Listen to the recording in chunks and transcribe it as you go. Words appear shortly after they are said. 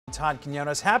Todd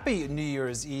Quinones. Happy New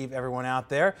Year's Eve, everyone out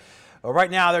there. Well,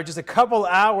 right now, there are just a couple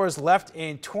hours left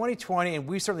in 2020, and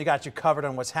we certainly got you covered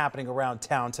on what's happening around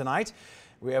town tonight.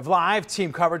 We have live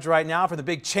team coverage right now for the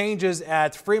big changes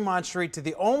at Fremont Street to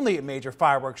the only major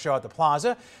fireworks show at the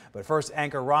plaza. But first,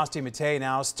 anchor Ross DeMattei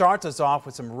now starts us off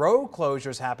with some road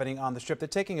closures happening on the strip. They're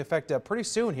taking effect pretty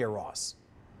soon here, Ross.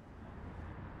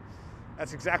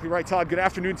 That's exactly right, Todd. Good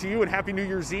afternoon to you and Happy New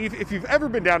Year's Eve. If you've ever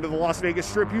been down to the Las Vegas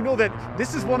Strip, you know that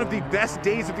this is one of the best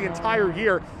days of the entire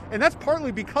year, and that's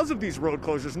partly because of these road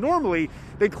closures. Normally,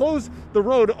 they close the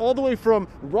road all the way from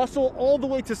Russell all the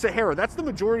way to Sahara. That's the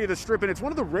majority of the Strip, and it's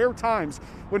one of the rare times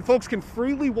when folks can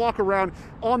freely walk around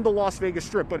on the Las Vegas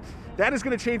Strip, but that is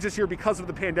going to change this year because of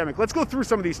the pandemic. Let's go through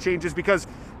some of these changes because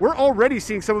we're already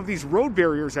seeing some of these road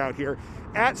barriers out here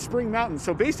at Spring Mountain.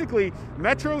 So basically,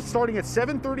 Metro, starting at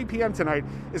 7:30 p.m. tonight,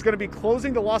 is going to be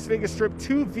closing the Las Vegas Strip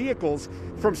to vehicles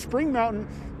from Spring Mountain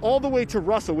all the way to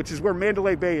Russell, which is where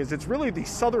Mandalay Bay is. It's really the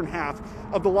southern half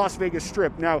of the Las Vegas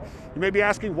Strip. Now, you may be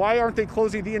asking, why aren't they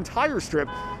closing the entire Strip?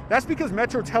 That's because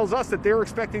Metro tells us that they're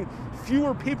expecting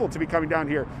fewer people to be coming down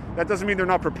here. That doesn't mean they're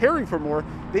not preparing for more.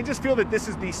 They just feel that this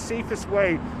is the safest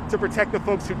way to protect the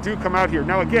folks who do come out here.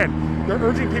 Now, again, they're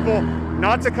urging people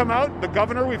not to come out. The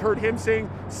governor, we've heard him saying,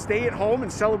 stay at home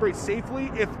and celebrate safely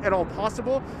if at all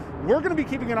possible. We're going to be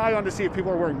keeping an eye on to see if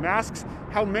people are wearing masks,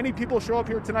 how many people show up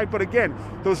here tonight. But again,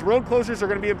 those road closures are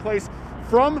going to be in place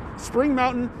from Spring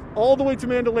Mountain all the way to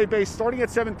Mandalay Bay starting at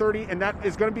 7:30, and that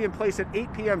is going to be in place at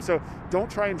 8 p.m. So don't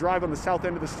try and drive on the south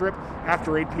end of the Strip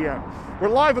after 8 p.m. We're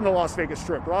live on the Las Vegas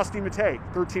Strip. Ross DeMattei,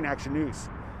 13 Action News.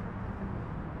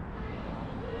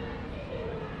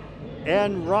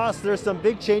 And Ross, there's some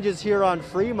big changes here on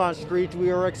Fremont Street. We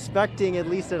were expecting, at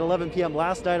least at 11 p.m.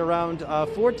 last night, around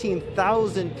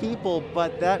 14,000 people,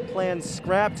 but that plan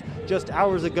scrapped just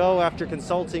hours ago after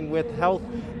consulting with health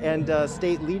and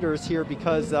state leaders here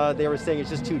because they were saying it's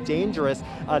just too dangerous.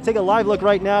 Take a live look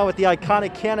right now at the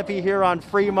iconic canopy here on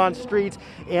Fremont Street.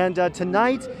 And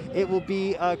tonight it will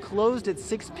be closed at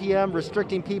 6 p.m.,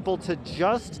 restricting people to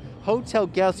just hotel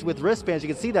guests with wristbands. You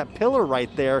can see that pillar right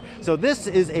there. So this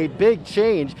is a big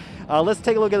change. Let's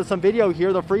take a look at some video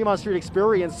here. The Fremont Street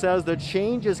Experience says the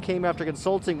changes came after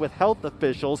consulting with health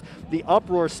officials. The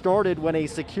uproar started when a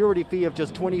security fee of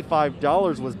just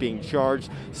 $25 was being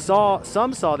charged. Some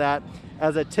saw that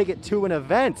as a ticket to an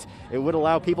event. It would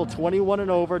allow people 21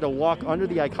 and over to walk under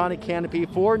the iconic canopy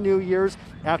for New Year's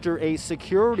after a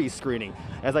security screening.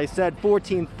 As I said,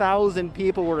 14,000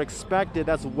 people were expected.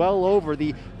 That's well over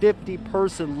the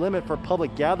 50-person limit for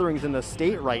public gatherings in the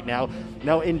state right now.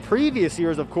 Now, in previous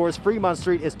years, of course, Fremont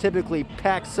Street is typically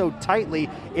packed so tightly,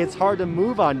 it's hard to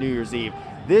move on New Year's Eve.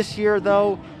 This year,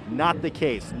 though, not the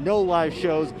case. No live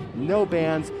shows, no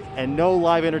bands, and no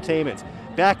live entertainment.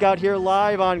 Back out here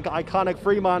live on iconic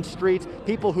Fremont Street,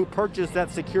 people who purchased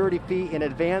that security fee in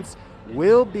advance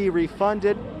will be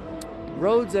refunded.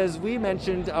 Roads, as we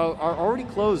mentioned, are already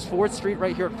closed. 4th Street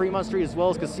right here at Fremont Street, as well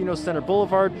as Casino Center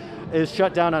Boulevard, is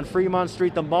shut down on Fremont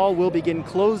Street. The mall will begin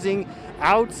closing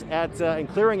out and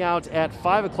clearing out at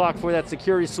 5 o'clock for that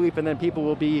security sweep, and then people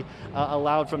will be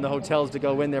allowed from the hotels to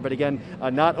go in there. But again,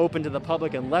 not open to the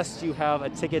public unless you have a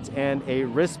ticket and a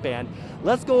wristband.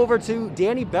 Let's go over to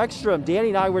Danny Beckstrom. Danny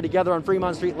and I were together on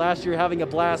Fremont Street last year having a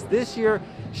blast. This year,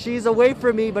 she's away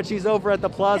from me, but she's over at the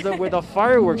plaza where the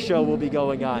fireworks show will be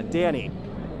going on. Danny.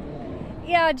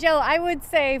 Yeah, Joe, I would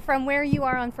say from where you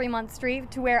are on Fremont Street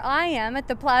to where I am at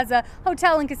the Plaza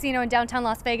Hotel and Casino in downtown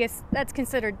Las Vegas, that's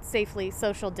considered safely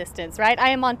social distance, right? I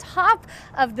am on top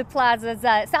of the Plaza's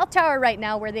South Tower right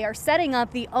now, where they are setting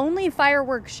up the only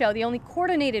fireworks show, the only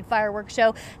coordinated fireworks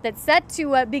show that's set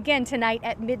to begin tonight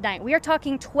at midnight. We are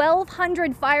talking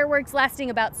 1,200 fireworks lasting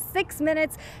about 6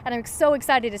 minutes, and I'm so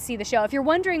excited to see the show. If you're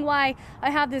wondering why I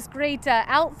have this great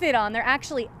outfit on, they're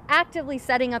actually actively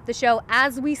setting up the show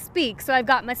as we speak. So I've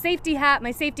got my safety hat,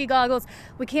 my safety goggles.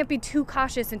 We can't be too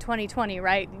cautious in 2020,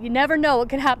 right? You never know what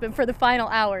could happen for the final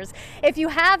hours. If you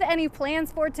have any plans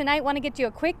for tonight, want to get you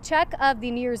a quick check of the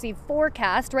New Year's Eve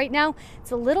forecast. Right now,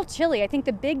 it's a little chilly. I think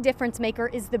the big difference maker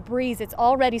is the breeze. It's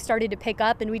already started to pick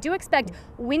up, and we do expect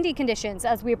windy conditions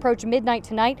as we approach midnight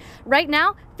tonight. Right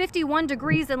now, 51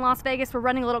 degrees in Las Vegas. We're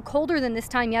running a little colder than this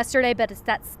time yesterday, but it's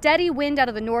that steady wind out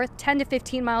of the north, 10 to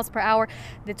 15 miles per hour,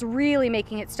 that's that's really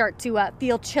making it start to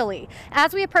feel chilly.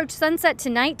 As we approach sunset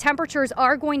tonight, temperatures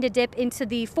are going to dip into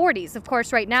the 40s. Of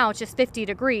course, right now it's just 50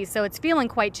 degrees, so it's feeling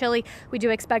quite chilly. We do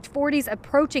expect 40s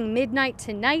approaching midnight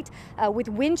tonight with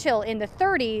wind chill in the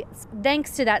 30s,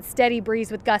 thanks to that steady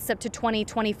breeze with gusts up to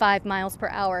 20-25 miles per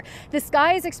hour. The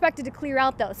sky is expected to clear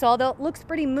out though, so although it looks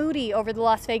pretty moody over the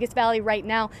Las Vegas Valley right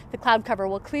now, the cloud cover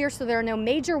will clear, so there are no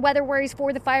major weather worries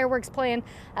for the fireworks plan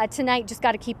tonight. Just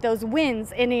got to keep those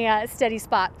winds in a steady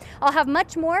spot. I'll have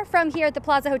much more from here at the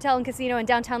Plaza Hotel and Casino in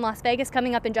downtown Las Vegas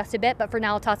coming up in just a bit, but for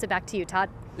now I'll toss it back to you, Todd.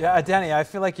 Yeah, Danny, I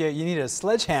feel like you need a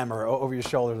sledgehammer over your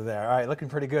shoulder there. All right, looking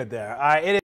pretty good there. All right, it is